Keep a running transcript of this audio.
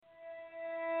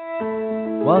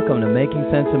Welcome to Making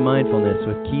Sense of Mindfulness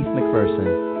with Keith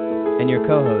McPherson and your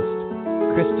co-host,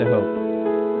 Krista Hope.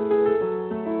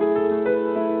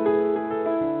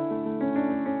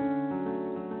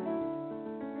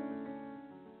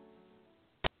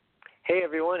 Hey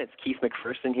everyone, it's Keith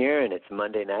McPherson here, and it's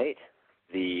Monday night,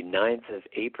 the 9th of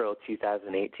April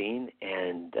 2018,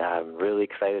 and I'm really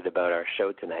excited about our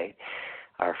show tonight.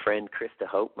 Our friend Krista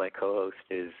Hope, my co-host,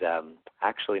 is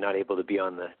actually not able to be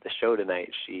on the show tonight.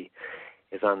 She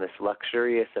is on this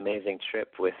luxurious, amazing trip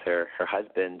with her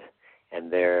husband,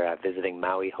 and they're visiting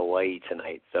Maui, Hawaii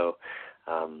tonight. So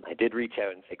I did reach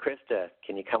out and say, Krista,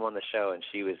 can you come on the show? And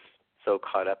she was so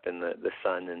caught up in the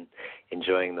sun and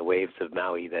enjoying the waves of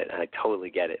Maui that I totally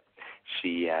get it.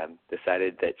 She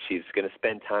decided that she's going to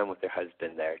spend time with her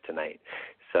husband there tonight.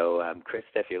 So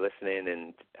Krista, if you're listening,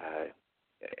 and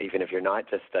even if you're not,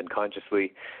 just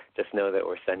unconsciously, just know that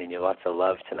we're sending you lots of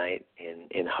love tonight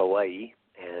in Hawaii,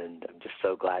 and I'm just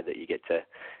so glad that you get to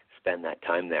spend that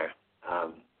time there.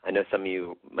 I know some of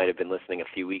you might have been listening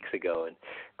a few weeks ago, and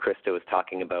Krista was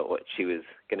talking about what she was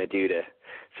going to do to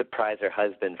surprise her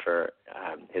husband for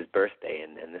his birthday,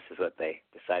 and this is what they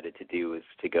decided to do, was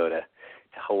to go to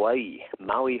Hawaii,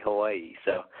 Maui, Hawaii.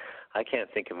 So I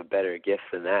can't think of a better gift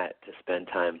than that, to spend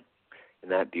time in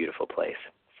that beautiful place.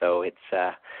 So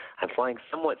I'm flying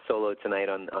somewhat solo tonight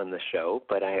on the show,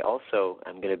 but I'm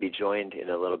going to be joined in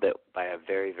a little bit by a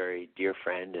very, very dear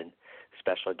friend and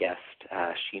special guest,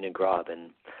 Sheena Grobb,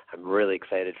 and I'm really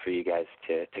excited for you guys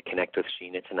to connect with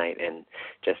Sheena tonight and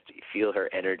just feel her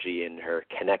energy and her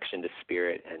connection to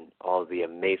spirit and all the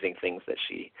amazing things that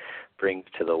she brings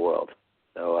to the world.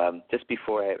 So just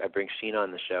before I bring Sheena on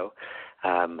the show,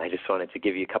 I just wanted to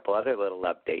give you a couple other little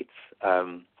updates.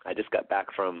 I just got back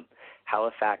from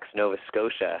Halifax, Nova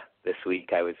Scotia this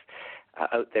week. I was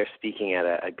out there speaking at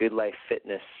a Good Life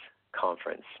Fitness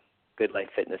conference. Good Life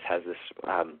Fitness has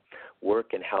this work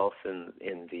and health in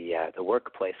the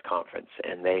workplace conference,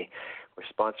 and they were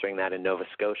sponsoring that in Nova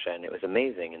Scotia, and it was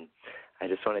amazing. And I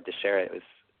just wanted to share it. It was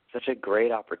such a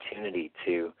great opportunity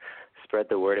to spread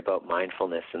the word about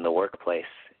mindfulness in the workplace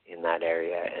in that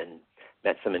area, and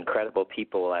met some incredible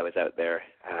people while I was out there.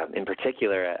 In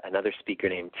particular, another speaker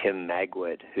named Tim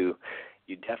Magwood, who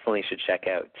you definitely should check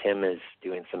out. Tim is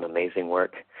doing some amazing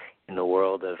work in the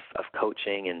world of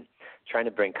coaching and trying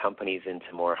to bring companies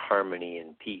into more harmony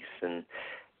and peace and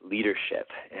leadership.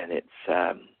 And it's,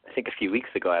 I think a few weeks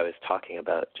ago I was talking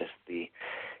about just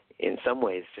in some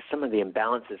ways, just some of the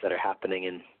imbalances that are happening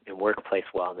in workplace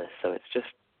wellness. So it's just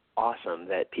awesome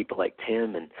that people like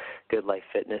Tim and Good Life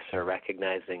Fitness are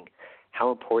recognizing how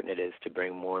important it is to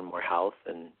bring more and more health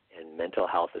and mental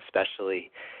health, especially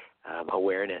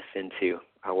awareness, into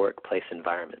our workplace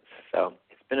environments. So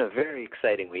it's been a very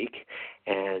exciting week,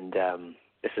 and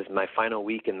this is my final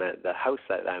week in the house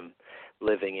that I'm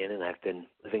living in, and I've been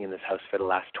living in this house for the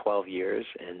last 12 years,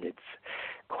 and it's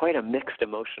quite a mixed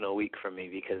emotional week for me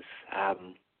because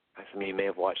some of you may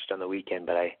have watched on the weekend,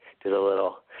 but I did a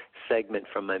little segment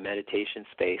from my meditation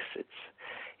space.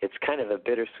 It's kind of a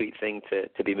bittersweet thing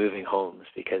to be moving homes,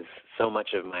 because so much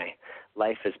of my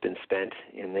life has been spent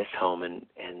in this home, and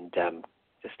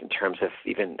just in terms of,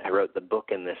 even I wrote the book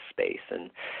in this space,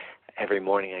 and every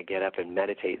morning I get up and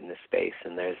meditate in this space,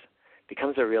 and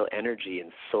becomes a real energy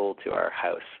and soul to our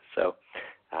house. So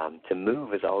to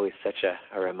move is always such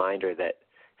a reminder that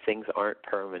things aren't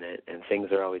permanent and things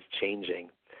are always changing.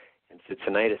 And so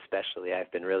tonight especially,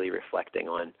 I've been really reflecting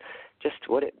on just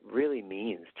what it really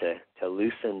means to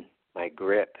loosen my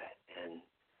grip and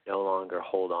no longer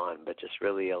hold on, but just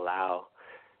really allow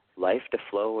life to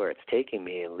flow where it's taking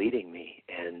me and leading me.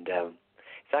 And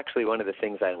it's actually one of the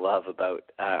things I love about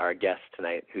our guest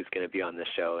tonight, who's going to be on the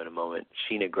show in a moment,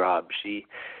 Sheena Grobb. She,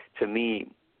 to me,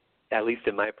 at least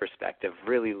in my perspective,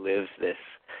 really lives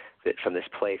from this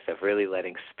place of really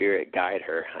letting spirit guide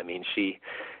her. I mean,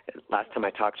 last time I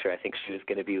talked to her, I think she was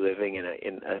going to be living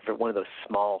in one of those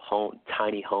small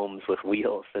tiny homes with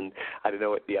wheels, and I don't know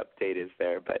what the update is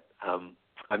there, but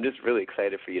I'm just really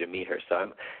excited for you to meet her. So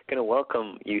I'm going to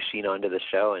welcome you, Sheena, onto the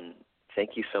show, and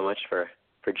thank you so much for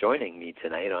joining me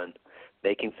tonight on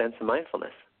Making Sense of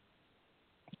Mindfulness.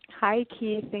 Hi,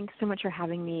 Keith. Thanks so much for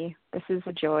having me. This is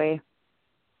a joy.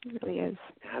 It really is.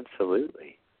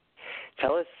 Absolutely.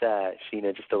 Tell us,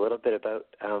 Sheena, just a little bit about,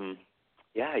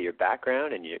 your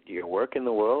background and your work in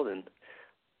the world, and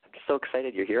I'm just so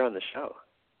excited you're here on the show.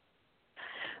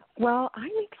 Well,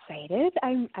 I'm excited.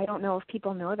 I don't know if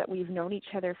people know that we've known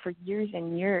each other for years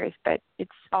and years, but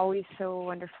it's always so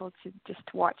wonderful to just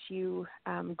watch you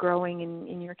growing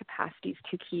in your capacities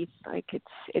too, Keith. Like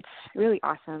it's really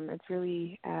awesome. It's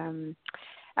really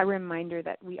a reminder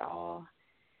that we all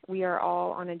we are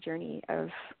all on a journey of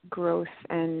growth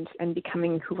and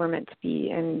becoming who we're meant to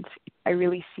be. And I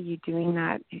really see you doing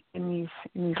that in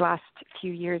these last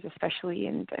few years, especially,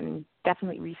 and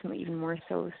definitely recently even more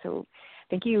so. So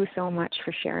thank you so much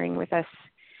for sharing with us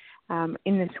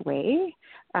in this way,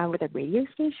 with a radio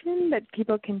station that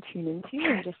people can tune into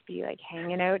and just be like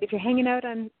hanging out. If you're hanging out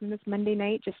on this Monday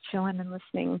night, just chilling and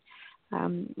listening,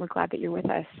 we're glad that you're with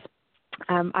us.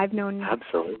 I've known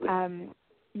absolutely. I've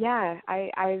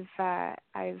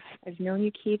known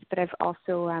you, Keith, but I've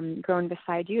also grown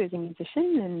beside you as a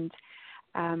musician,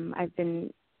 and I've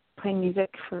been playing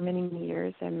music for many, many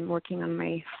years. I'm working on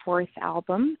my 4th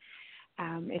album.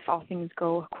 If all things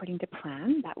go according to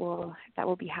plan, that will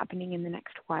be happening in the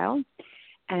next while,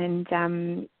 and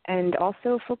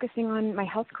also focusing on my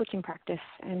health coaching practice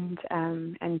and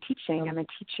teaching. I'm a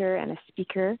teacher and a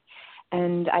speaker,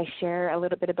 and I share a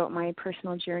little bit about my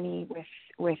personal journey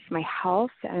with my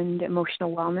health and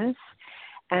emotional wellness,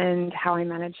 and how I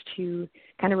managed to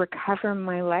kind of recover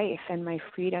my life and my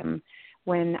freedom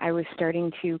when I was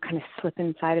starting to kind of slip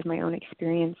inside of my own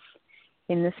experience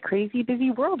in this crazy,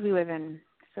 busy world we live in.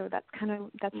 So that's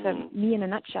me in a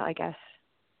nutshell, I guess.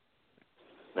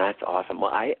 That's awesome.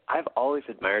 Well, I've always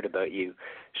admired about you,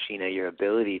 Sheena, your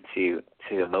ability to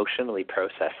emotionally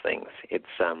process things. It's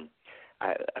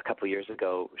a couple of years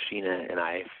ago, Sheena and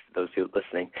I, those who are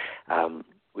listening,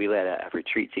 we led a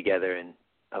retreat together in,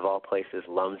 of all places,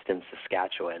 Lumsden,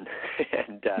 Saskatchewan,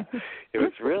 and it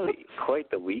was really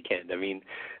quite the weekend. I mean,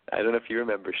 I don't know if you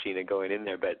remember, Sheena, going in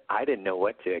there, but I didn't know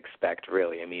what to expect,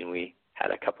 really. I mean, we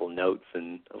had a couple notes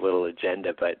and a little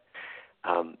agenda, but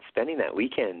spending that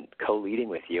weekend co-leading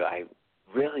with you, I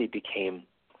really became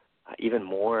even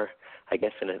more, I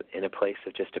guess, in a place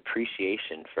of just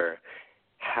appreciation for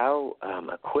how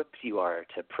equipped you are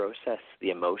to process the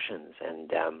emotions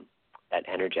and that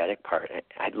energetic part.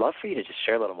 I'd love for you to just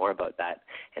share a little more about that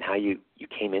and how you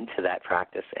came into that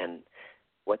practice and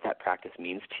what that practice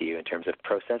means to you in terms of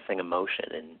processing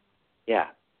emotion.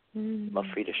 And love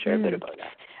for you to share a bit about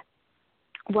that.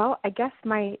 Well, I guess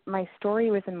my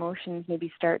story with emotions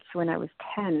maybe starts when I was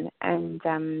 10, and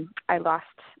I lost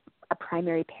a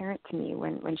primary parent to me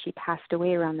when she passed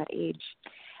away around that age,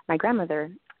 my grandmother.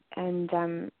 And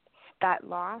that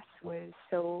loss was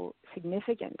so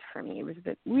significant for me. It was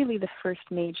really the first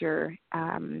major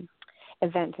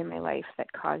event in my life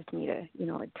that caused me to,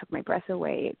 it took my breath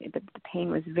away. The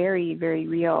pain was very, very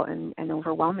real and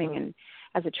overwhelming. And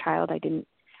as a child, I didn't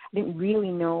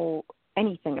really know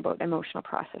anything about emotional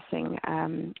processing.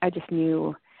 I just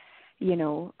knew,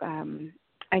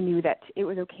 I knew that it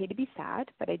was okay to be sad,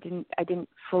 but I didn't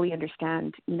fully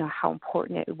understand, how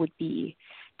important it would be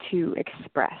to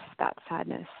express that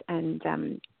sadness. And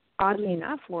oddly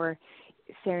enough, or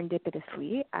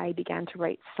serendipitously, I began to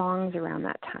write songs around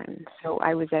that time. So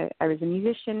I was a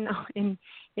musician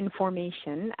in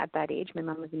formation at that age. My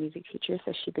mom was a music teacher,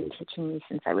 so she'd been teaching me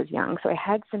since I was young. So I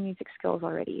had some music skills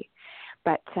already.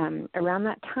 But around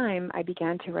that time, I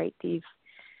began to write these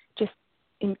just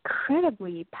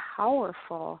incredibly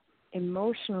powerful,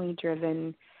 emotionally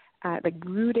driven,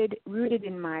 rooted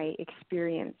in my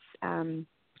experience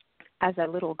as a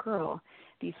little girl,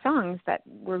 these songs that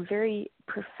were very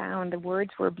profound. The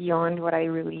words were beyond what I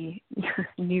really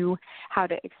knew how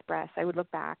to express. I would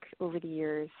look back over the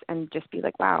years and just be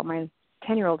like, wow, my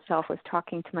 10-year-old self was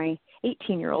talking to my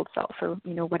 18-year-old self, or,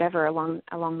 whatever along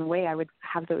the way. I would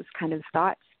have those kind of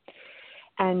thoughts.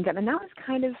 And that was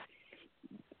kind of,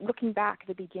 looking back at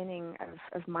the beginning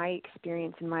of my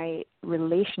experience and my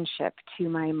relationship to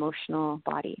my emotional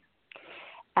body.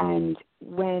 And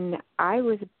when I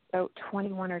was about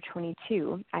 21 or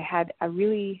 22, I had a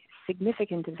really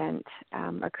significant event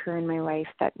occur in my life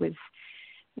that was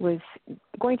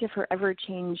going to forever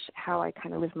change how I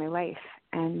kind of live my life.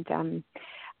 And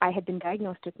I had been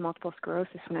diagnosed with multiple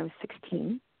sclerosis when I was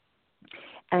 16.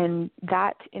 And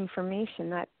that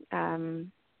information,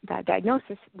 that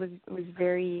diagnosis was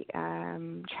very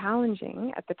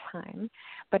challenging at the time,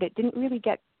 but it didn't really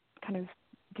get kind of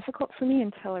difficult for me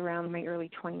until around my early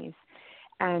 20s.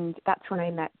 And that's when I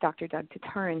met Dr. Doug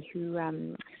Tatarin, who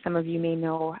some of you may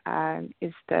know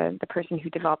is the person who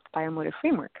developed the biomotive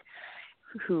framework,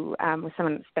 who was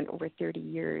someone that spent over 30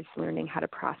 years learning how to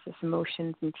process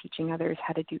emotions and teaching others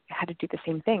how to do the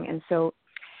same thing. And so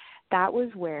that was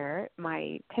where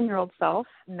my 10-year-old self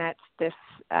met this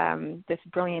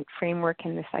brilliant framework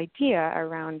and this idea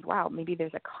around, wow, maybe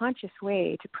there's a conscious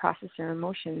way to process our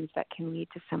emotions that can lead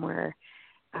to somewhere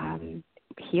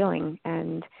healing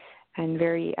and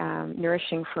very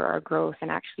nourishing for our growth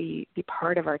and actually be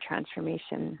part of our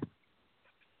transformation.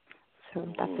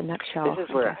 So that's a nutshell. This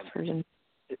is where version.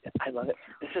 I love it.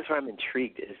 This is where I'm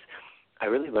intrigued. Is I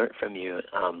really learned from you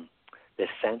this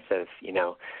sense of,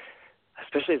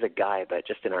 especially as a guy, but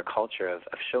just in our culture of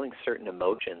showing certain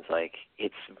emotions. Like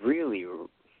it's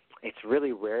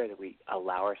really rare that we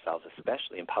allow ourselves,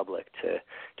 especially in public, to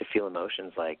feel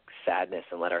emotions like sadness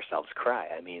and let ourselves cry.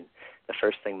 I mean, the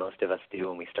first thing most of us do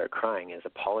when we start crying is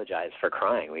apologize for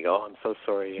crying. We go, "Oh, I'm so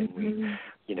sorry," and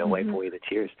we, wipe away the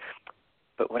tears.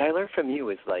 But what I learned from you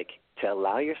was like to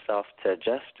allow yourself to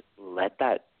just let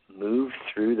that move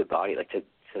through the body, like to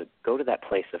go to that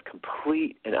place of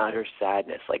complete and utter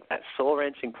sadness, like that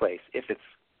soul-wrenching place, if it's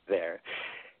there.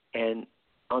 And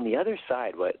on the other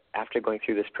side, after going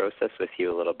through this process with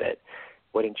you a little bit,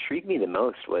 what intrigued me the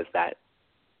most was that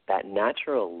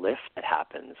natural lift that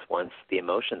happens once the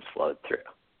emotions flowed through.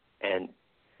 And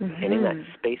in that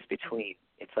space between,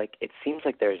 it's like it seems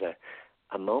like there's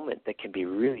a moment that can be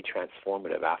really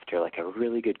transformative after like a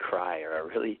really good cry or a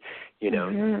really,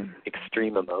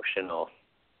 extreme emotional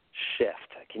shift.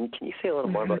 Can you say a little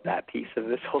more about that piece of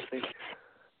this whole thing?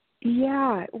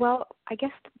 Yeah, well, I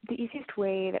guess the easiest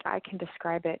way that I can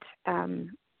describe it,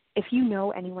 if you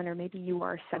know anyone or maybe you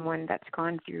are someone that's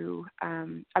gone through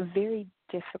a very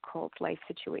difficult life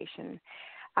situation,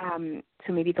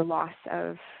 so maybe the loss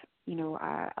of,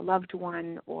 a loved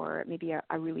one, or maybe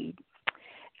a really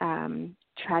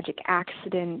tragic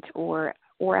accident, or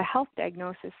a health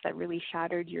diagnosis that really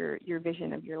shattered your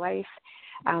vision of your life.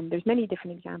 There's many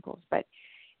different examples, but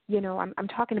I'm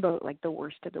talking about like the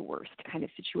worst of the worst kind of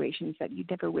situations that you'd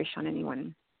never wish on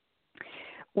anyone.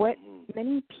 What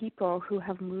many people who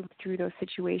have moved through those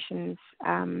situations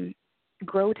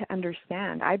grow to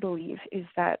understand, I believe, is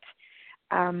that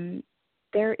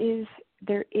there is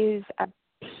a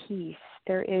peace,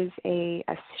 there is a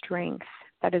strength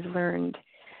that is learned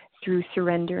through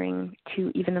surrendering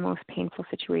to even the most painful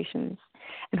situations.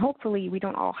 And hopefully we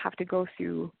don't all have to go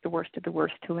through the worst of the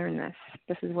worst to learn this.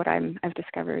 This is what I've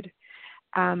discovered.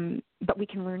 But we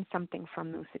can learn something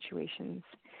from those situations.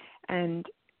 And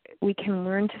we can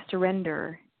learn to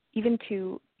surrender even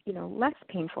to, less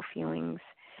painful feelings,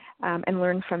 and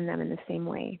learn from them in the same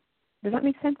way. Does that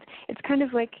make sense? It's kind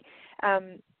of like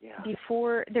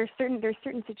before there's certain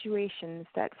situations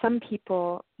that some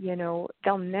people,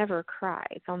 they'll never cry,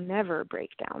 they'll never break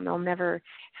down, they'll never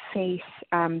face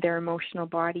their emotional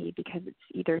body because it's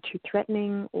either too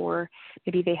threatening, or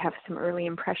maybe they have some early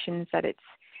impressions that it's,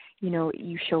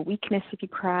 you show weakness if you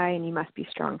cry and you must be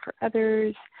strong for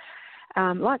others.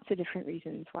 Lots of different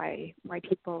reasons why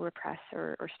people repress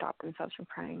or stop themselves from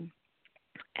crying.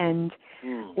 And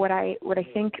my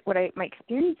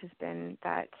experience has been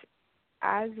that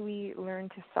as we learn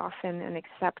to soften and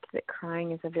accept that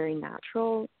crying is a very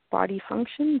natural body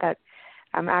function that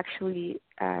actually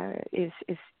is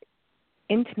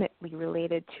intimately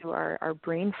related to our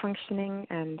brain functioning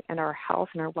and our health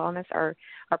and our wellness, our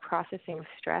processing of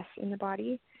stress in the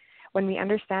body. When we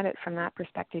understand it from that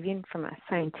perspective, even from a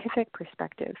scientific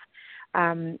perspective,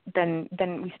 then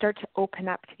we start to open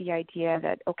up to the idea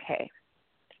that, okay,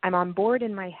 I'm on board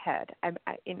in my head.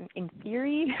 In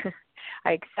theory,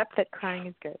 I accept that crying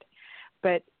is good,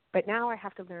 but now I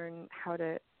have to learn how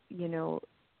to,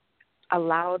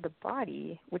 allow the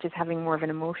body, which is having more of an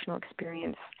emotional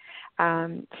experience,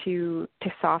 to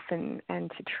soften and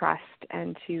to trust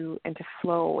and to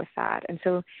flow with that. And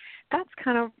so that's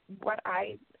kind of what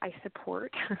I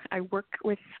support. I work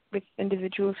with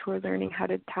individuals who are learning how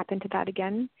to tap into that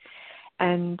again,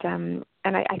 and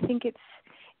I think it's.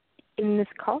 In this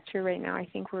culture right now, I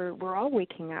think we're all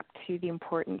waking up to the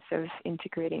importance of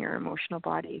integrating our emotional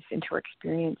bodies into our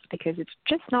experience, because it's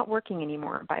just not working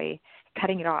anymore by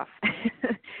cutting it off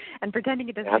and pretending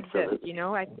it doesn't exist.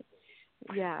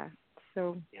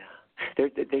 There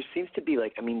seems to be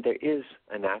there is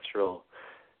a natural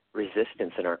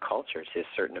resistance in our culture to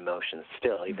certain emotions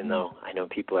still, even though I know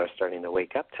people are starting to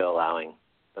wake up to allowing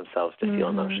themselves to feel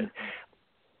emotion.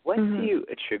 What do you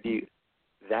attribute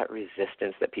that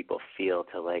resistance that people feel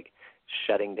to like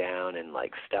shutting down and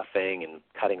like stuffing and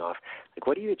cutting off? Like,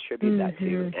 what do you attribute that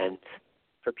to? And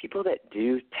for people that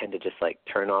do tend to just like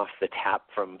turn off the tap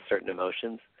from certain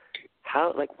emotions,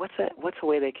 what's a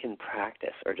way they can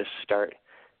practice or just start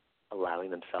allowing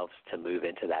themselves to move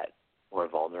into that more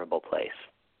vulnerable place?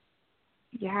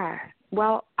 Yeah.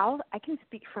 Well, I can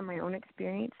speak from my own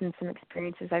experience and some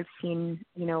experiences I've seen,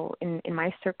 in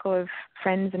my circle of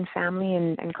friends and family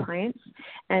and clients.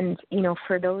 And,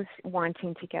 for those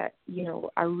wanting to get,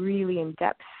 a really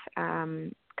in-depth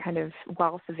kind of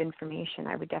wealth of information,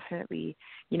 I would definitely,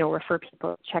 refer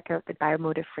people to check out the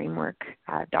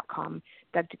biomotiveframework.com.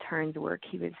 Doug Dutarin's work,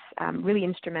 he was really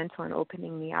instrumental in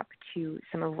opening me up to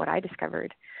some of what I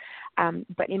discovered.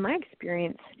 But in my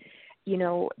experience, you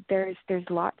know, there's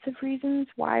lots of reasons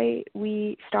why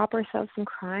we stop ourselves from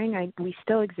crying. We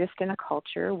still exist in a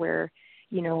culture where,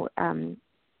 you know,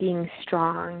 being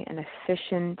strong and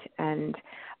efficient and,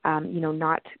 you know,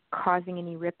 not causing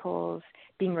any ripples,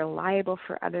 being reliable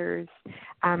for others.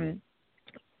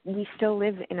 We still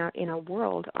live in a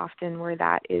world often where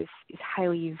that is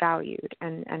highly valued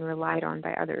and relied on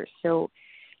by others. So,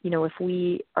 you know, if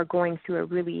we are going through a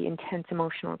really intense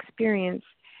emotional experience,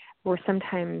 we're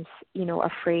sometimes, you know,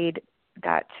 afraid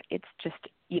that it's just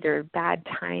either bad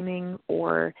timing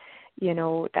or, you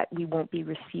know, that we won't be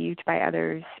received by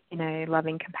others in a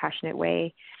loving, compassionate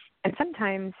way. And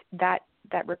sometimes that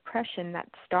repression, that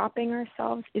stopping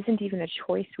ourselves, isn't even a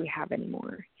choice we have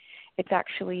anymore. It's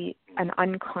actually an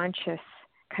unconscious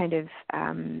kind of,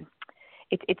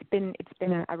 it's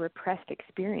been a repressed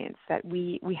experience that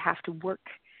we have to work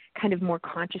kind of more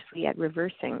consciously at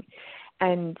reversing.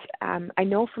 And I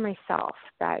know for myself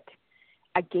that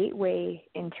a gateway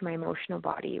into my emotional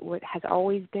body has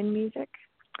always been music.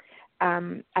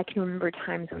 I can remember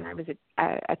times when I was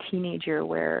a teenager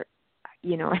where,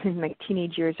 you know, my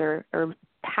teenage years are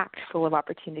packed full of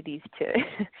opportunities to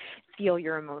feel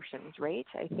your emotions, right?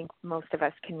 I think most of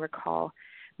us can recall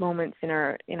moments in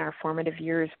our formative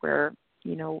years where,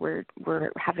 you know,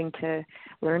 we're having to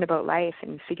learn about life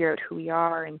and figure out who we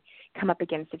are and come up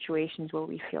against situations where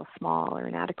we feel small or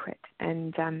inadequate.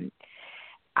 And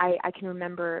I can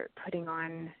remember putting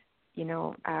on, you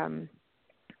know,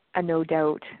 a No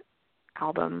Doubt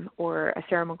album or a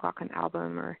Sarah McLachlan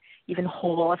album or even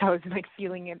Hole if I was like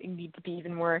feeling it need to be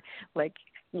even more like,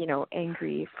 you know,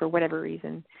 angry for whatever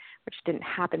reason, which didn't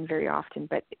happen very often.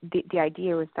 But the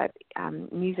idea was that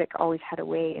music always had a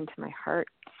way into my heart,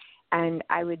 and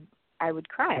I would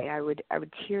cry. I would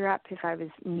tear up if I was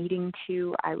needing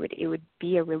to. It would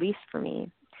be a release for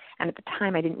me. And at the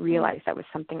time, I didn't realize that was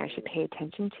something I should pay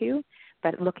attention to.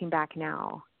 But looking back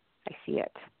now, I see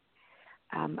it.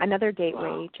 Another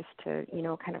gateway, just to, you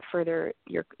know, kind of further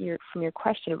your from your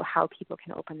question of how people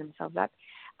can open themselves up,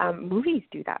 movies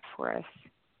do that for us.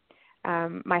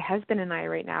 My husband and I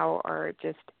right now are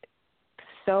just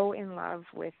so in love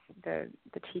with the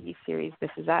TV series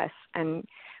This Is Us, and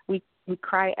we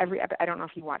cry every episode. I don't know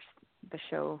if you watched the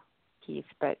show, Keith,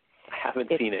 but I haven't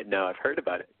seen it. No, I've heard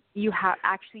about it. You have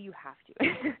to.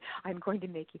 I'm going to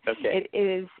make you. Okay. It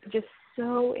is just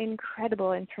so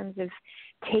incredible in terms of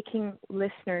taking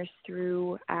listeners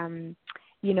through,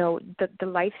 you know, the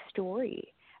life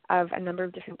story of a number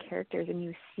of different characters, and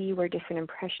you see where different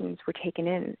impressions were taken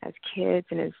in as kids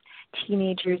and as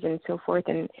teenagers and so forth.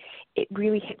 And it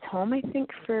really hits home, I think,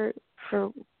 for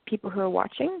people who are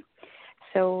watching.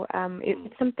 So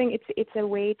it's something. It's a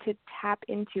way to tap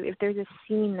into. If there's a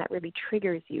scene that really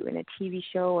triggers you in a TV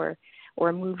show or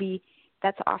a movie,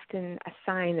 that's often a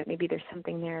sign that maybe there's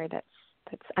something there that's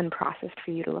unprocessed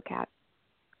for you to look at.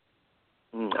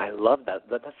 I love that.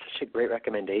 That's such a great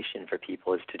recommendation for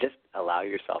people, is to just allow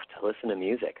yourself to listen to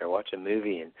music or watch a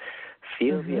movie and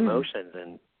feel the emotions,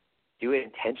 and do it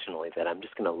intentionally, that I'm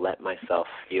just going to let myself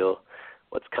feel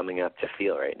what's coming up to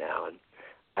feel right now. And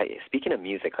speaking of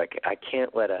music, like, I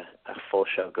can't let a full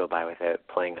show go by without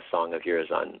playing a song of yours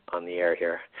on the air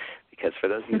here, because for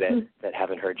those of you that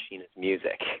haven't heard Sheena's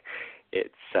music,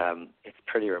 it's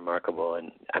pretty remarkable.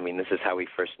 And I mean, this is how we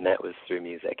first met, was through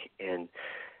music. And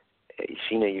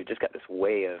Sheena, you've just got this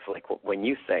way of, like, when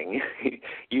you sing,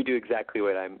 you do exactly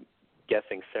what I'm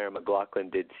guessing Sarah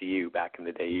McLachlan did to you back in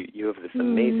the day. You have this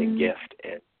amazing gift,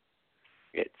 and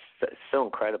it's so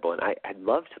incredible. And I'd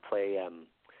love to play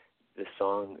the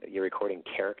song you're recording,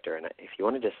 Character. And if you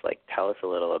want to just, like, tell us a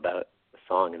little about the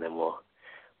song, and then we'll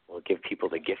give people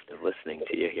the gift of listening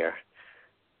to you here.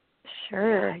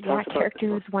 Sure. Yeah,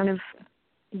 Character was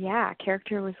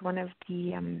one of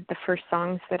the first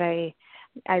songs that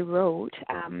I wrote.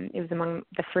 It was among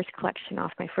the first collection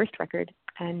off my first record,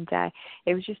 and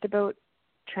it was just about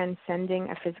transcending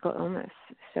a physical illness.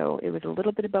 So it was a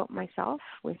little bit about myself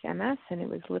with MS, and it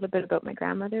was a little bit about my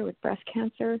grandmother with breast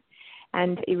cancer,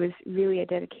 and it was really a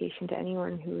dedication to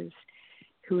anyone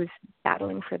who is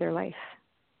battling for their life.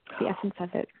 The essence of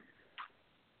it.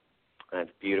 That's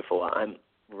beautiful. I'm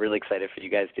really excited for you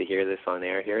guys to hear this on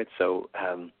air here. So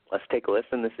let's take a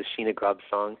listen. This is Sheena Grobb's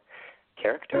song,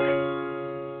 Character.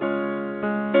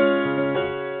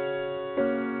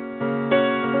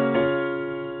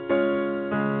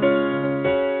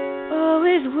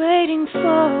 Waiting for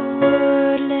a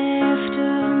word left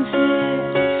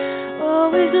unsaid,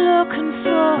 always looking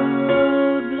for a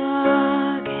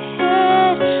roadblock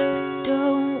ahead. But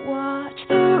don't watch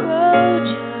the road,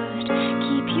 just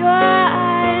keep your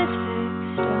eyes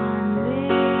fixed on me.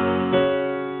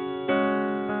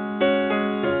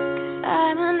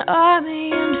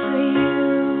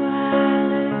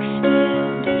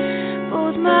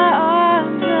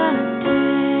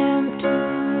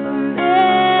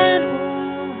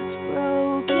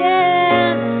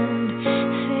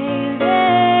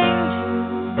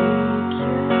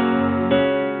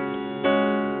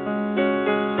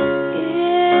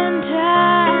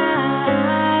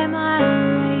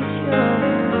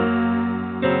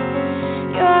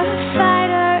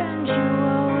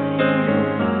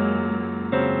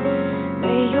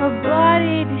 your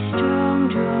body be strong,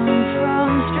 drawn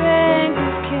from strength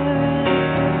of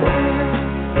character.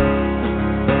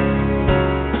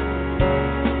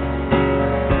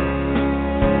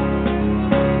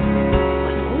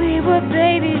 When we were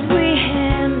babies, we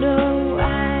had no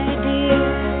idea,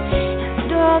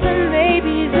 and all the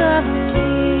babies of the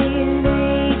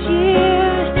teenage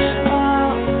years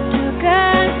all took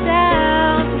us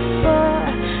down before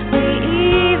we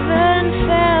even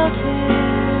felt it.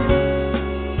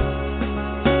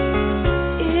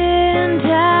 In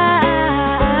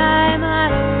time,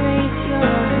 I'll erase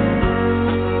your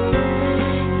hurt.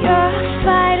 You're a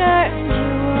fighter, and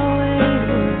you always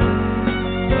will.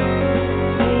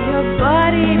 May your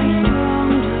body be strong,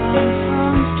 drawn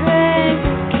from strength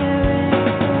of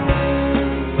character.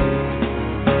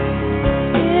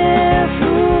 If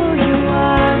who you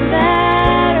are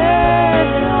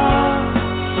matters at all,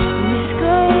 and this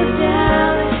goes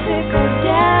down, if it goes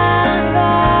down at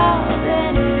all,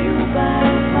 then you by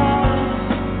fall.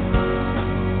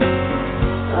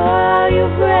 Oh, you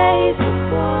raise the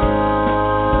bar.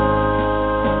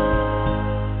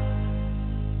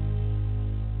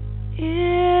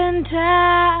 In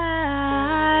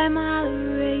time, I'll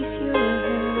erase your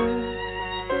hurt.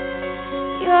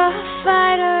 You're a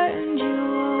fighter, and you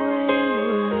always were.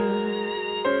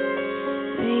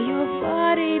 May your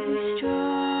body be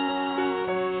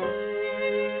strong.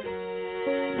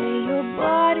 May your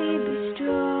body be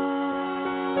strong.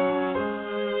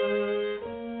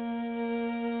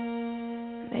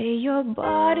 May your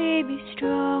body be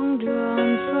strong,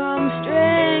 drawn from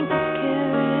strength of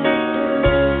character.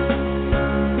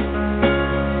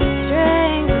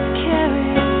 Strength of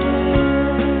character.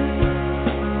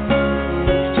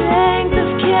 Strength of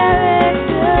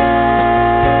character.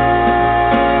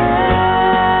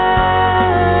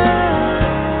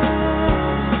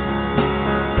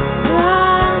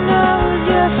 God knows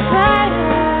you're a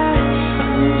fighter,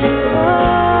 and you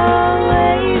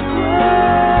always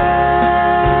were.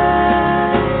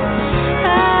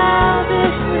 How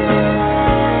this will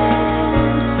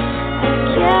end, I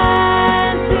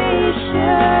can't be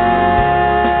sure.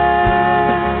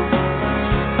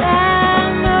 I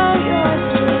know your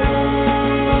strength of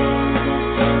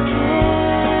character.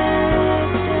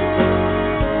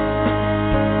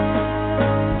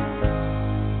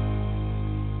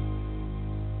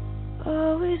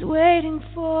 Always waiting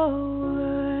for a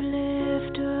word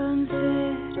left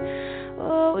unsaid.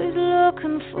 Always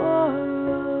looking for a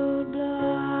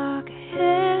roadblock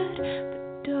ahead.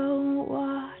 But don't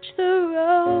watch the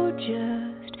road,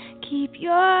 just keep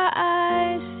your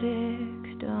eyes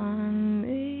fixed on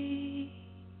me.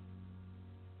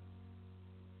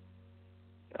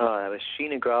 Oh, that was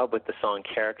Sheena Grobb with the song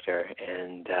Character,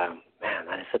 and man,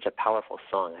 that is such a powerful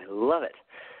song. I love it.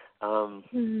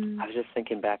 I was just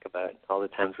thinking back about all the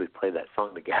times we've played that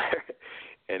song together,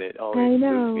 and it always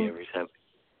moves me every time.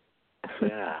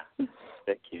 Yeah,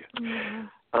 thank you. Yeah.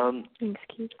 Thanks,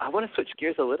 Keith. I want to switch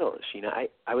gears a little, Sheena.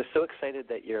 I was so excited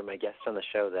that you're my guest on the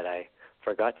show that I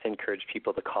forgot to encourage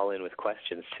people to call in with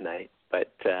questions tonight.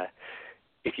 But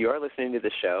if you are listening to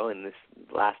the show, and this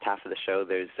last half of the show,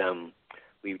 there's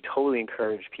we totally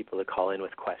encourage people to call in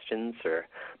with questions, or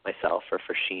myself, or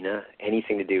for Sheena,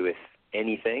 anything to do with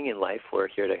anything in life. We're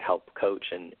here to help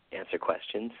coach and answer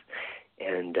questions.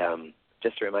 And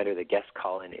just a reminder, the guest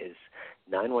call-in is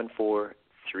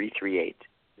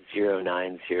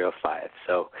 914-338-0905.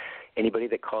 So anybody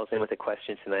that calls in with a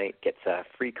question tonight gets a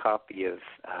free copy of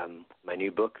my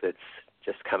new book that's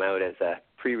just come out as a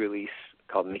pre-release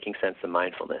called Making Sense of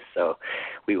Mindfulness. So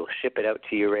we will ship it out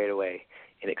to you right away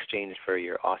in exchange for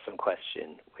your awesome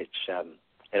question, which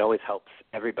it always helps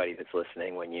everybody that's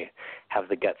listening when you have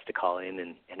the guts to call in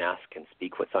and ask and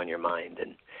speak what's on your mind.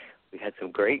 And we've had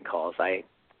some great calls.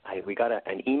 We got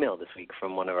an email this week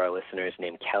from one of our listeners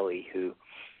named Kelly, who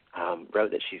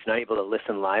wrote that she's not able to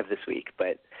listen live this week,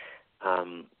 but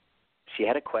she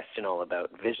had a question all about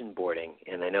vision boarding.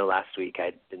 And I know last week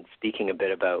I'd been speaking a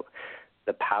bit about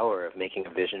the power of making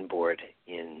a vision board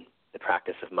in the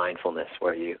practice of mindfulness,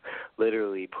 where you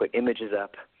literally put images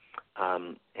up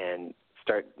and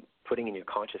start putting in your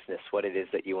consciousness what it is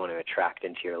that you want to attract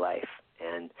into your life.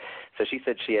 And so she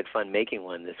said she had fun making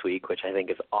one this week, which I think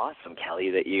is awesome, Kelly,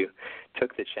 that you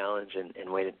took the challenge and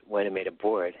went and made a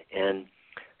board. And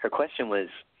her question was,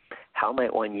 how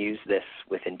might one use this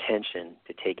with intention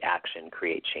to take action,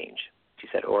 create change? She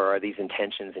said, or are these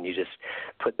intentions and you just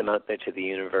put them out there to the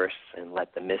universe and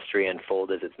let the mystery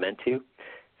unfold as it's meant to?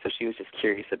 So she was just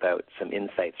curious about some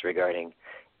insights regarding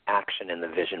action and the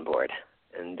vision board.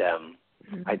 And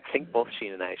I think both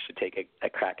Sheena and I should take a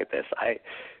crack at this.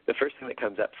 The first thing that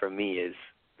comes up for me is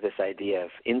this idea of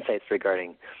insights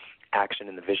regarding action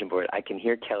in the vision board, I can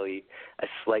hear, Kelly, a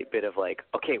slight bit of like,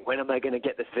 okay, when am I going to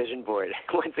get this vision board?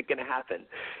 When's it going to happen?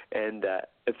 And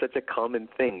it's such a common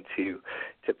thing to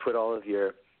put all of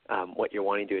your what you're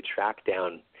wanting to attract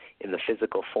down in the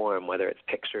physical form, whether it's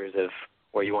pictures of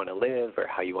where you want to live or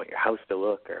how you want your house to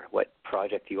look or what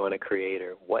project you want to create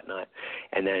or whatnot.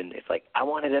 And then it's like, I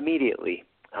want it immediately.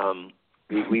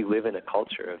 We live in a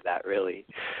culture of that, really.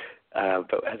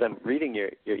 But as I'm reading your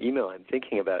email, I'm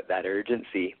thinking about that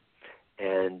urgency.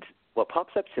 And what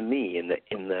pops up to me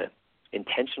in the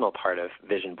intentional part of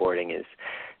vision boarding is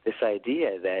this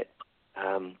idea that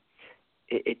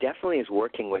it definitely is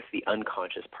working with the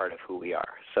unconscious part of who we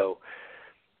are. So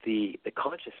the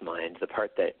conscious mind, the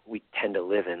part that we tend to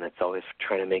live in that's always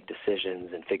trying to make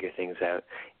decisions and figure things out,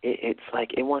 it's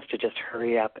like it wants to just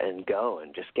hurry up and go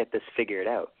and just get this figured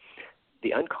out.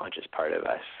 The unconscious part of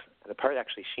us, the part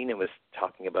actually Sheena was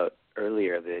talking about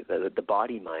earlier, the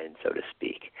body mind, so to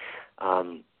speak,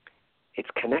 it's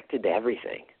connected to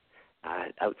everything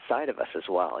outside of us as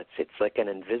well. It's like an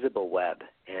invisible web.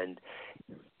 And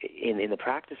in the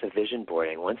practice of vision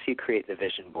boarding, once you create the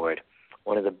vision board,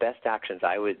 one of the best actions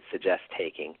I would suggest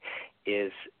taking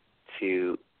is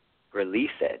to release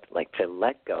it, like to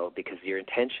let go, because your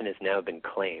intention has now been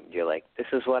claimed. You're like, this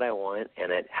is what I want,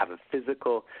 and I have a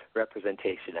physical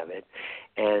representation of it.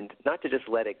 And not to just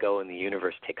let it go and the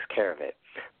universe takes care of it,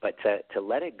 but to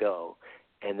let it go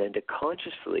and then to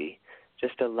consciously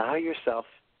just allow yourself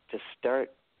to start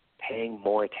paying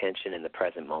more attention in the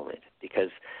present moment. Because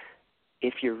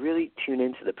if you really tune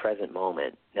into the present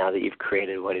moment, now that you've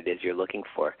created what it is you're looking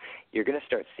for, you're going to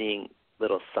start seeing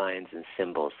little signs and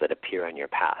symbols that appear on your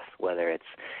path, whether it's,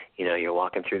 you're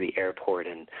walking through the airport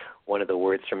and one of the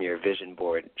words from your vision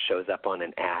board shows up on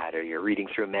an ad, or you're reading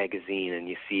through a magazine and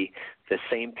you see the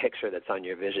same picture that's on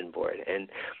your vision board. And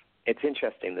it's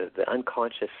interesting that the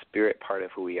unconscious spirit part of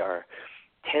who we are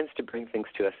tends to bring things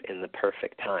to us in the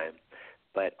perfect time.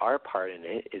 But our part in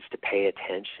it is to pay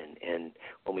attention. And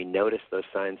when we notice those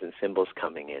signs and symbols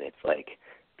coming in, it's like,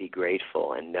 be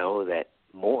grateful and know that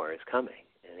more is coming.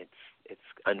 And it's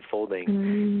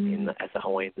unfolding, as the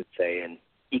Hawaiians would say, in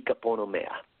ika pono mea.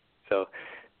 So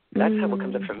that's how it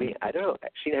comes up for me. I don't know.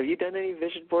 Sheena, have you done any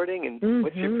vision boarding? And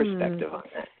what's your perspective on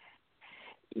that?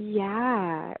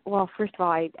 Yeah. Well, first of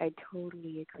all, I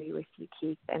totally agree with you,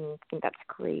 Keith, and I think that's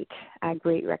great. A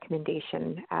great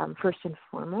recommendation. First and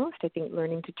foremost, I think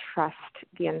learning to trust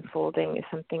the unfolding is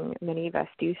something many of us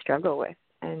do struggle with,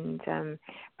 and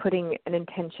putting an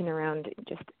intention around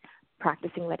just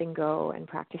practicing letting go and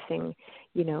practicing,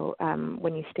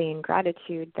 when you stay in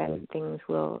gratitude, then things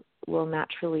will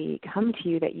naturally come to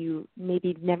you that you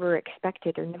maybe never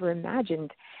expected or never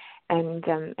imagined. And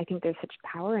I think there's such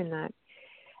power in that.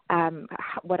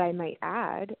 What I might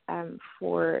add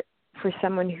for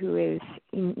someone who is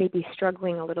maybe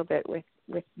struggling a little bit with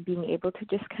being able to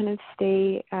just kind of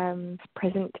stay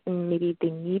present, and maybe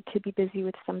they need to be busy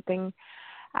with something,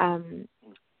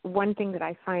 one thing that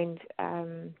I find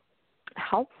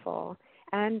helpful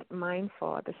and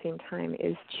mindful at the same time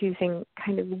is choosing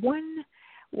kind of one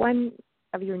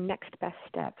of your next best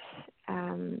steps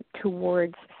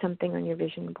towards something on your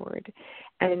vision board,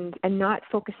 and not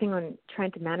focusing on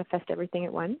trying to manifest everything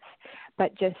at once,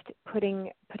 but just putting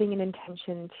an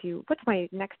intention to, what's my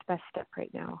next best step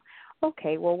right now?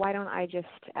 Okay, well, why don't I just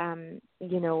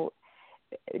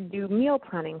do meal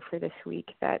planning for this week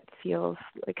that feels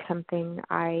like something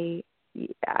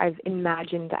I've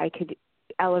imagined I could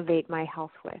elevate my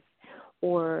health with,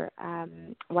 or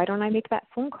why don't I make that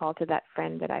phone call to that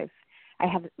friend that I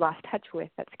have lost touch with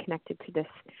that's connected to this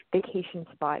vacation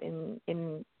spot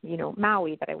in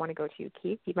Maui that I want to go to.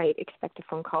 Keith, you might expect a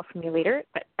phone call from me later,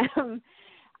 but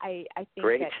I think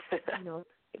Great. that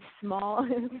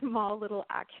small little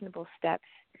actionable steps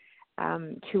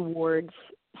towards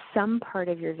some part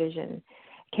of your vision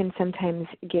can sometimes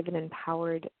give an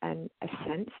empowered and a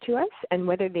sense to us, and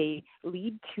whether they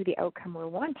lead to the outcome we're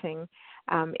wanting,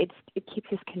 it keeps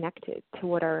us connected to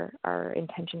what our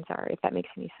intentions are, if that makes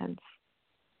any sense.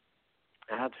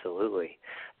 Absolutely.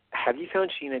 Have you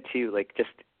found, Sheena, too, like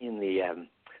just in the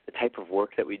type of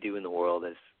work that we do in the world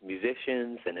as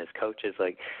musicians and as coaches,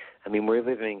 we're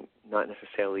living not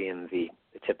necessarily in the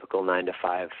typical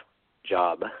 9-to-5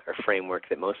 job or framework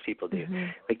that most people do.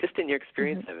 Like, just in your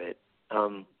experience of it,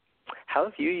 how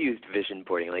have you used vision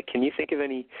boarding? Like, can you think of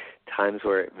any times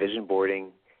where vision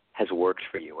boarding has worked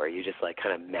for you, where you just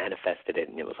kind of manifested it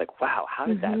and it was like, wow, how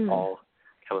did that all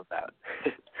come about?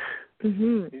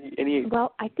 Any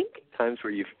well, I think times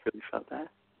where you've really felt that?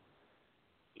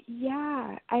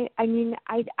 Yeah, I mean,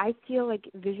 I feel like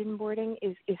vision boarding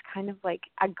is kind of like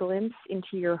a glimpse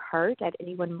into your heart at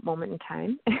any one moment in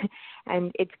time,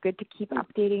 and it's good to keep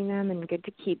updating them and good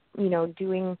to keep,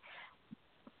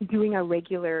 doing a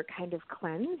regular kind of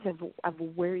cleanse of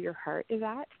where your heart is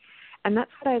at. And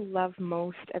that's what I love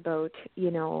most about,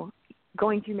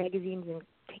 going through magazines and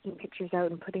taking pictures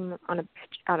out and putting them on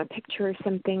a picture or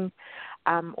something,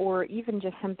 or even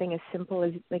just something as simple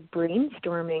as like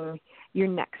brainstorming your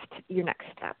next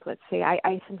step. Let's say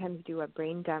I sometimes do a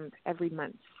brain dump every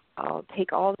month. I'll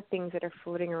take all the things that are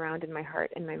floating around in my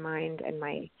heart and my mind and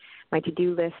my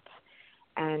to-do lists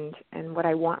and what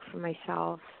I want for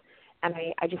myself, and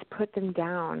I just put them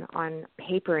down on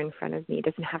paper in front of me. It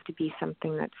doesn't have to be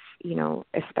something that's,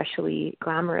 especially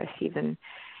glamorous even.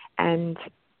 And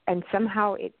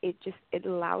somehow it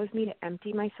allows me to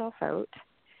empty myself out,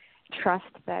 trust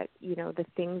that, the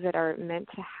things that are meant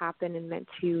to happen and meant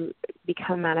to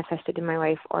become manifested in my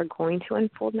life are going to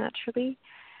unfold naturally.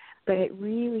 But it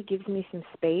really gives me some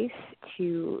space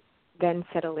to then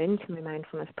settle into my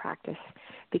mindfulness practice,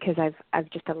 because I've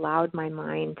just allowed my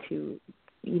mind to,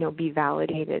 be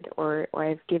validated, or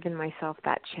I've given myself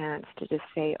that chance to just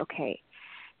say, okay,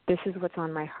 this is what's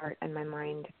on my heart and my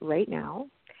mind right now.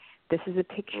 This is a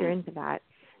picture into that.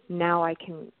 Now I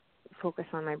can focus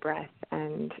on my breath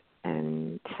and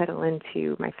settle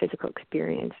into my physical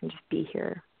experience and just be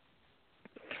here.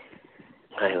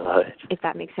 I love it. If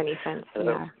that makes any sense,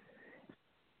 yeah.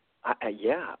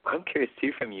 Yeah, I'm curious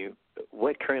too from you.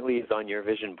 What currently is on your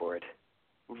vision board,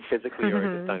 physically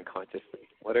or just unconsciously?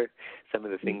 What are some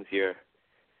of the things you're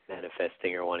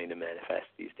manifesting or wanting to manifest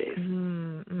these days?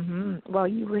 Well,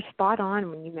 you were spot on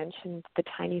when you mentioned the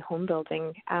tiny home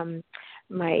building.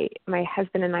 My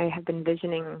husband and I have been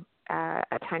visioning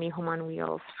a tiny home on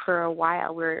wheels for a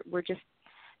while. We're just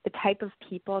the type of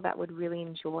people that would really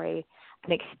enjoy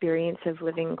an experience of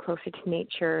living closer to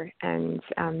nature and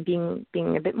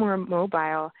being a bit more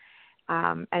mobile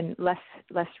and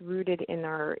less rooted in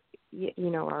our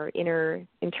our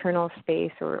internal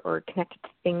space or connected to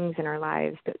things in our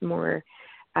lives, but more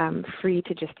free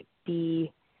to just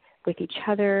be with each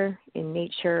other, in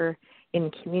nature,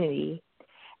 in community.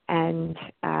 And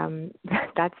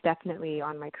that's definitely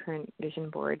on my current vision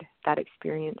board, that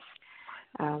experience.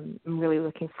 I'm really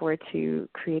looking forward to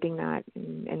creating that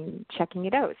and checking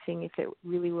it out, seeing if it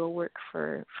really will work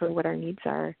for what our needs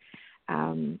are.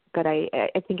 But I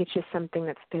think it's just something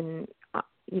that's been,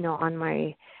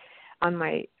 on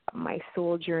my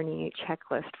soul journey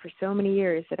checklist for so many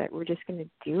years that we're just going to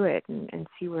do it and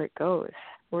see where it goes.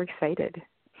 We're excited.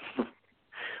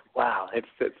 Wow, it's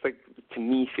like, to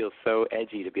me, feels so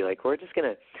edgy to be like, we're just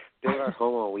going to build our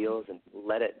home on wheels and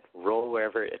let it roll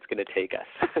wherever it's going to take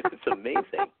us. It's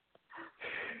amazing.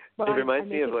 Well, it reminds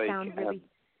me of like. Really...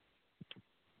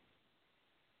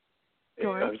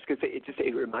 I was just going to say,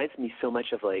 it reminds me so much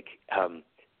of like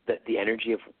the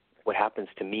energy of what happens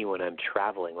to me when I'm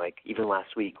traveling. Like even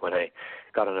last week when I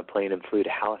got on a plane and flew to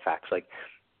Halifax, like,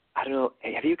 I don't know,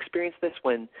 have you experienced this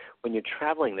when you're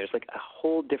traveling? There's like a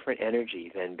whole different energy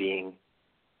than being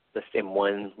just in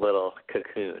one little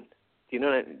cocoon. Do you know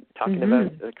what I'm talking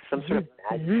about? Like some sort of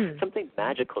something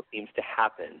magical seems to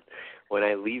happen when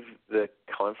I leave the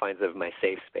confines of my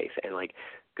safe space and like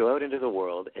go out into the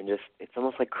world and just, it's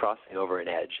almost like crossing over an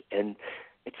edge. And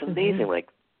it's amazing, like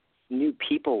new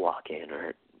people walk in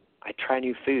or I try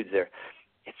new foods.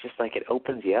 It's just like it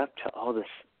opens you up to all this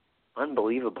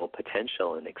unbelievable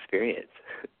potential and experience.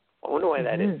 I wonder why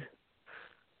that is.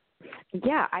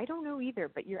 Yeah, I don't know either,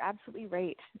 but you're absolutely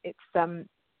right. It's the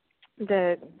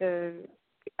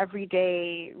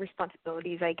everyday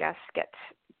responsibilities, I guess, get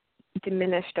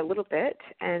diminished a little bit,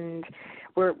 and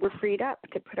we're freed up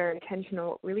to put our attention on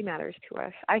what really matters to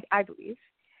us. I believe,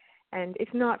 and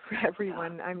it's not for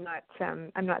everyone. I'm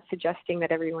not suggesting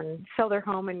that everyone sell their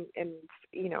home and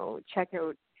check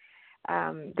out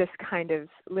this kind of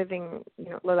living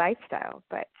lifestyle.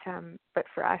 But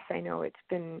for us, I know it's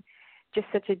been just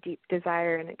such a deep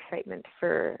desire and excitement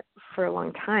for a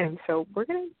long time. So we're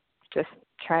gonna just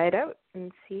try it out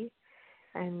and see,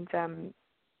 and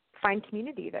find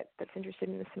community that's interested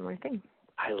in a similar thing.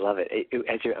 I love it.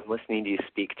 As I'm listening to you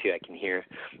speak too, I can hear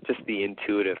just the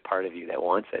intuitive part of you that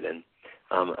wants it. And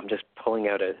I'm just pulling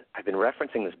out I've been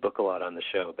referencing this book a lot on the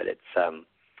show, but it's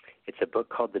a book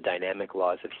called The Dynamic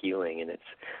Laws of Healing, and it's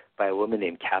by a woman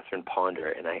named Catherine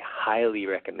Ponder, and I highly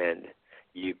recommend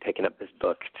you picking up this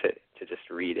book to just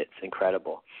read. It's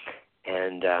incredible.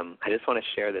 And I just want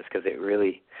to share this because it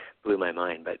really blew my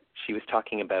mind. But she was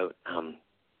talking about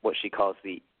what she calls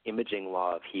the imaging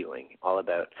law of healing, all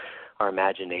about our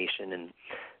imagination and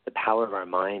the power of our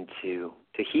mind to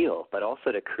to heal, but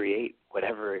also to create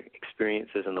whatever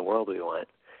experiences in the world we want.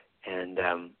 And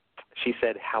she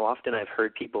said, how often I've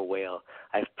heard people wail,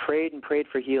 I've prayed and prayed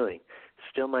for healing.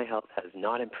 Still my health has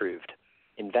not improved.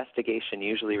 Investigation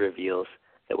usually reveals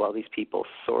that while these people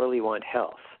sorely want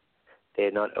health, they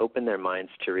had not opened their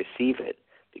minds to receive it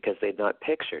because they had not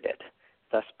pictured it.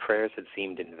 Thus prayers had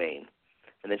seemed in vain.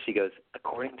 And then she goes,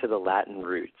 according to the Latin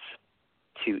roots,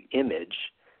 to image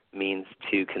means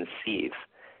to conceive,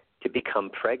 to become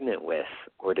pregnant with,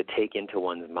 or to take into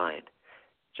one's mind.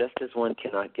 Just as one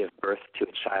cannot give birth to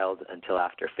a child until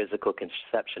after physical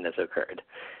conception has occurred,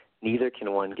 neither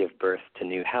can one give birth to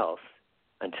new health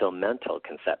until mental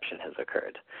conception has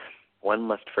occurred. One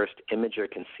must first image or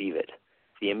conceive it.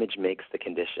 The image makes the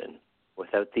condition.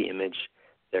 Without the image,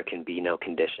 there can be no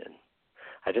condition.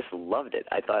 I just loved it.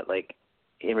 I thought, like,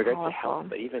 in regards to health,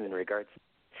 but even in regards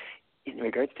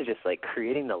to just, like,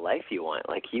 creating the life you want,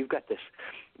 like, you've got this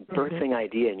birthing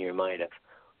idea in your mind of,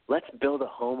 let's build a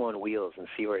home on wheels and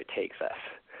see where it takes us.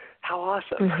 How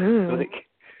awesome. Like,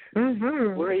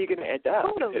 where are you going to end up?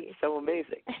 Totally. It's so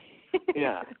amazing.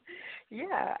 Yeah.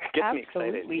 Yeah, it gets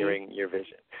absolutely. me excited hearing your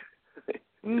vision.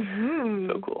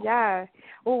 So cool. Yeah.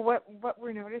 Well, what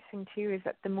we're noticing, too, is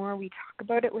that the more we talk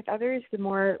about it with others, the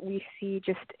more we see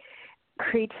just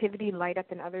creativity light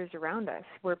up in others around us,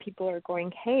 where people are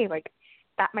going, hey, like,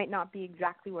 that might not be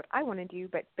exactly what I want to do,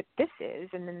 but this is.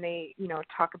 And then they,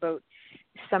 talk about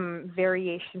some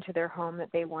variation to their home that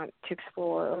they want to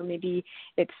explore, or maybe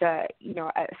it's a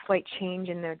slight change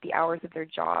in the hours of their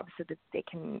job so that they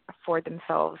can afford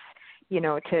themselves,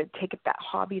 to take up that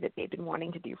hobby that they've been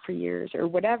wanting to do for years, or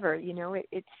whatever.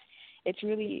 It's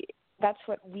really, that's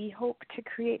what we hope to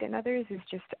create in others, is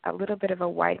just a little bit of a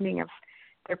widening of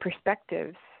their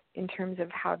perspectives in terms of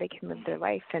how they can live their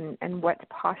life and what's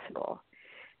possible.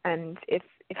 And if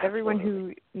everyone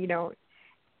who,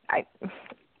 I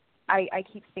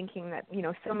keep thinking that,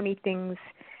 so many things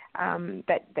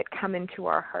that come into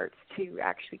our hearts to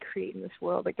actually create in this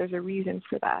world, like, there's a reason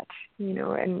for that,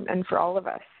 and for all of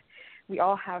us. We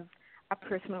all have a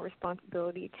personal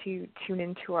responsibility to tune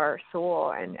into our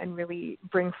soul and really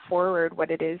bring forward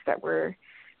what it is that we're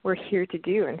here to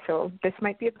do. And so this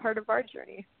might be a part of our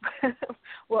journey.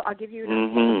 Well, I'll give you an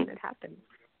update when it happens.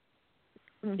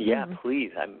 Yeah,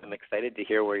 please. I'm excited to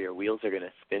hear where your wheels are going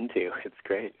to spin to. It's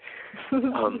great.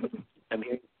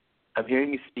 I'm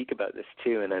hearing you speak about this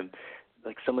too, and I'm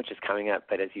like, so much is coming up.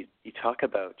 But as you talk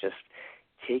about just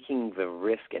taking the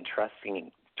risk and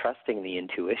trusting the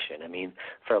intuition, I mean,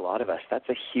 for a lot of us, that's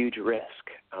a huge risk.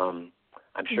 I'm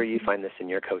sure you find this in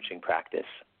your coaching practice.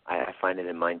 I find it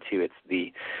in mine too. It's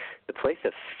the place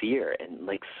of fear, and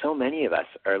like, so many of us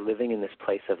are living in this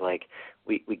place of, like,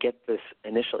 we get this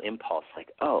initial impulse, like,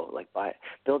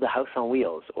 build a house on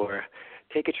wheels, or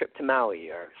take a trip to Maui,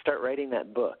 or start writing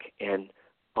that book, and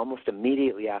almost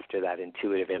immediately after that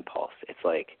intuitive impulse, it's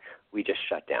like we just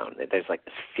shut down. There's like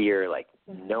this fear, like,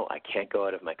 no, I can't go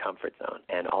out of my comfort zone,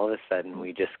 and all of a sudden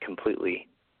we just completely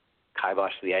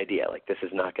kibosh the idea, like, this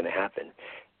is not going to happen.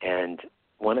 And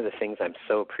one of the things I'm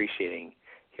so appreciating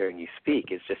hearing you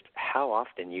speak is just how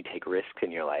often you take risks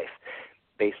in your life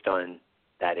based on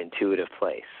that intuitive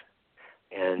place.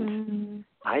 And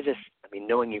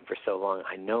knowing you for so long,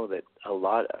 I know that a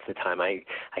lot of the time I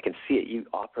can see it, you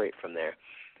operate from there.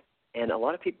 And a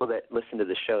lot of people that listen to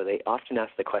the show, they often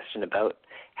ask the question about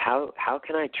how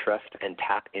can I trust and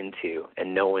tap into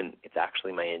and know when it's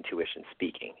actually my intuition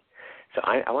speaking. So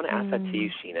I want to ask that to you,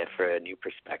 Sheena, for a new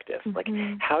perspective. Like,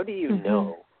 how do you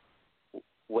know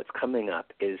what's coming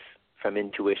up is from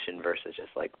intuition versus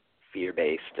just, like,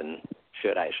 fear-based and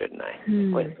should I, shouldn't I?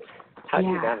 How do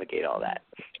you navigate all that?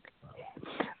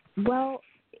 Well,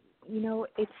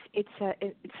 it's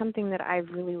something that I've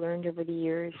really learned over the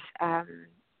years,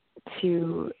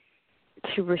 to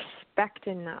respect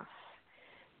enough,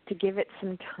 to give it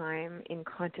some time in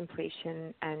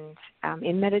contemplation and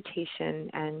in meditation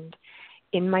and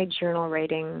in my journal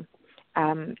writing.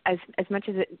 As much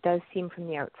as it does seem from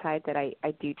the outside that I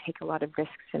do take a lot of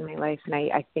risks in my life, and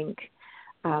I think,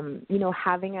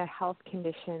 having a health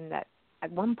condition that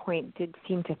at one point did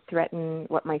seem to threaten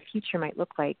what my future might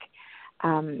look like,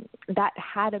 that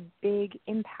had a big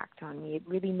impact on me. It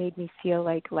really made me feel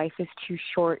like life is too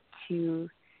short to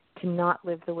not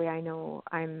live the way I know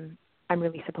I'm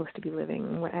really supposed to be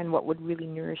living and what would really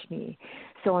nourish me.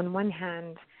 So on one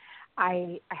hand,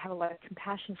 I have a lot of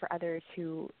compassion for others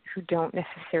who don't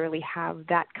necessarily have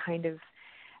that kind of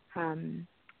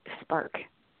spark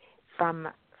from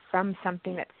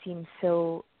something that seems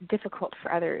so difficult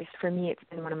for others. For me, it's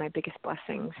been one of my biggest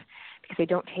blessings because I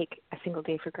don't take a single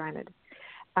day for granted.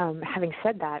 Having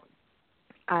said that,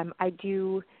 I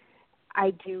do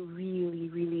I do really,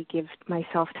 really give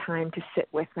myself time to sit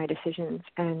with my decisions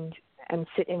and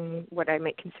sit in what I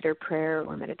might consider prayer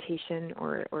or meditation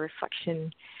or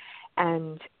reflection.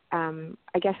 And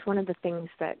I guess one of the things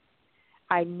that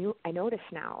I notice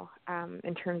now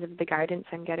in terms of the guidance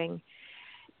I'm getting,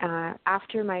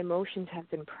 after my emotions have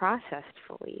been processed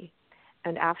fully,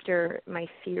 and after my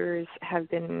fears have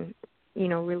been,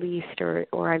 released,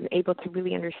 or I'm able to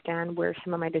really understand where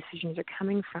some of my decisions are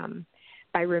coming from,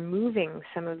 by removing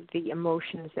some of the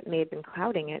emotions that may have been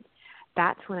clouding it,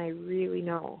 that's when I really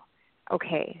know,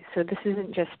 okay, so this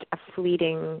isn't just a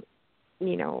fleeting,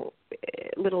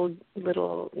 little,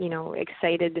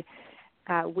 excited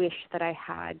wish that I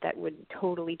had that would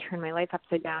totally turn my life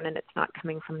upside down, and it's not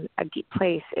coming from a deep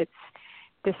place.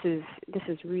 This is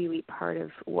really part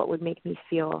of what would make me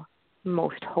feel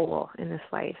most whole in this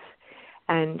life,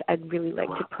 and I'd really like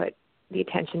to put the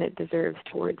attention it deserves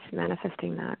towards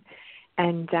manifesting that.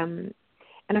 And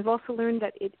I've also learned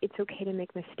that it's okay to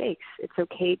make mistakes. It's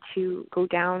okay to go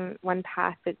down one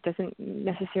path that doesn't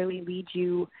necessarily lead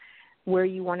you where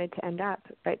you wanted to end up,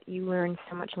 but you learn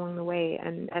so much along the way.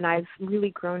 And I've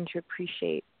really grown to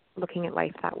appreciate looking at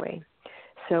life that way.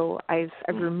 So I've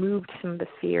removed some of the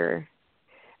fear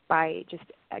by just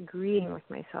agreeing with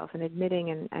myself and admitting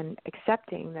and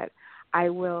accepting that I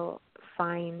will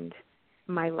find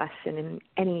my lesson in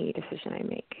any decision I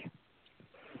make.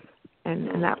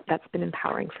 And that's been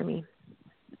empowering for me.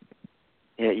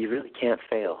 Yeah, you really can't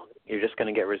fail. You're just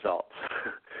going to get results.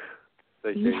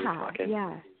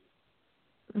 Yeah.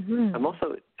 Mm-hmm. I'm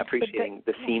also appreciating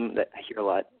the theme that I hear a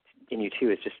lot in you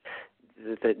too, is just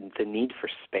the need for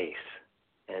space,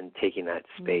 and taking that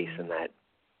space and that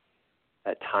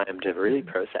time to really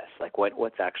process, like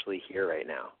what's actually here right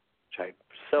now, which I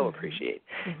so appreciate.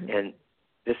 And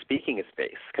just speaking of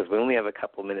space, because we only have a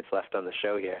couple minutes left on the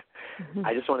show here,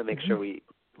 I just want to make sure we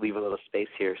leave a little space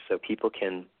here so people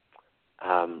can,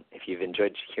 if you've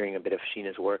enjoyed hearing a bit of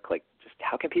Sheena's work, like just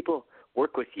how can people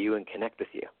work with you and connect with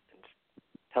you? And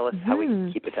tell us how we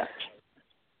can keep in touch.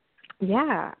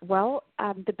 Yeah, well,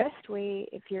 the best way,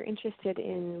 if you're interested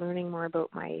in learning more about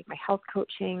my health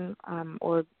coaching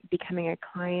or becoming a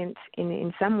client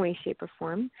in some way, shape, or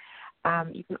form,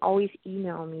 you can always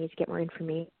email me to get more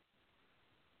information.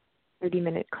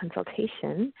 30-minute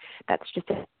consultation. That's just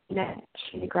at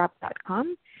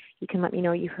sheenagrobb.com. You can let me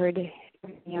know you heard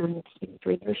me on the Keith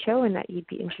radio show and that you'd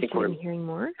be interested in hearing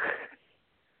more.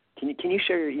 Can you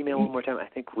share your email one more time? I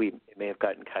think we may have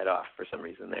gotten cut off for some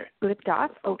reason there. Flipped off?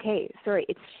 Okay, sorry.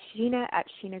 It's Sheena at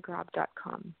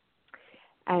sheenagrobb.com.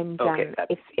 And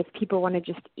if people want to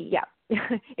just,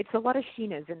 it's a lot of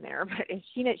Sheenas in there, but it's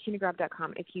Sheena at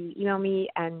sheenagrobb.com. If you email me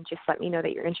and just let me know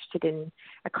that you're interested in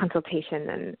a consultation,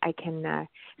 then I can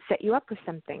set you up with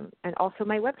something. And also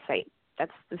my website,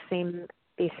 that's the same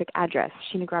basic address,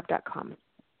 sheenagrobb.com.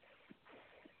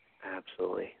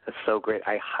 Absolutely. That's so great.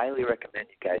 I highly recommend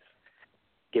you guys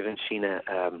giving Sheena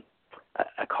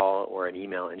a call or an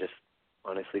email and just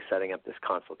honestly setting up this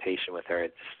consultation with her.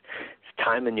 It's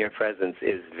time in your presence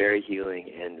is very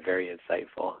healing and very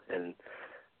insightful. And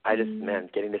I just,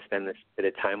 getting to spend this bit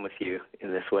of time with you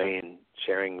in this way and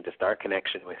sharing just our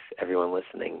connection with everyone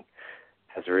listening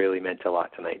has really meant a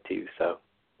lot tonight too. So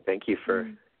thank you for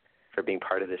being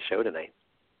part of this show tonight.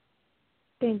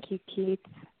 Thank you, Keith.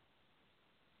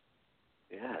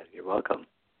 Yeah, you're welcome.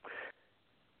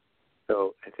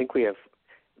 So I think we have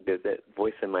the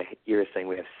voice in my ear is saying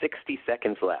we have 60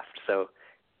 seconds left. So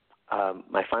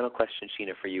my final question,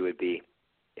 Sheena, for you would be,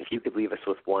 if you could leave us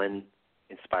with one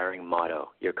inspiring motto,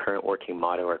 your current working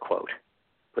motto or quote,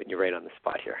 putting you right on the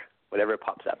spot here, whatever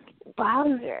pops up.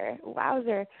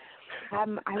 Wowzer.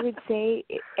 I would say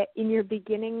in your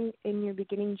beginning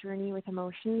journey with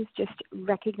emotions, just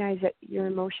recognize that your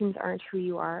emotions aren't who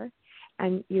you are,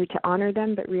 and you're to honor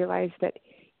them, but realize that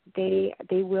they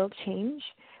will change.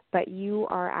 But you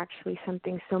are actually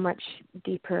something so much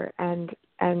deeper, and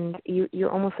you're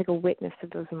almost like a witness of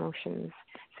those emotions.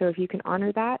 So if you can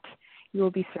honor that, you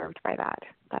will be served by that.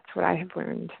 That's what I have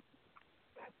learned.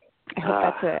 I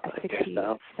hope that's a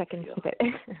 60-second snippet.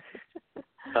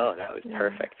 Oh, that was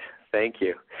perfect. Thank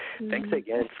you. Thanks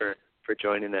again for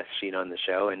joining us, Sheena, on the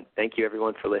show, and thank you,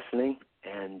 everyone, for listening.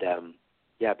 And,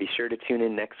 be sure to tune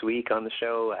in next week on the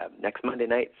show, next Monday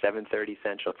night, 7:30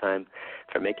 Central Time,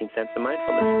 for Making Sense of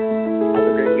Mindfulness. Have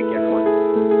a great week,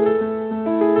 everyone.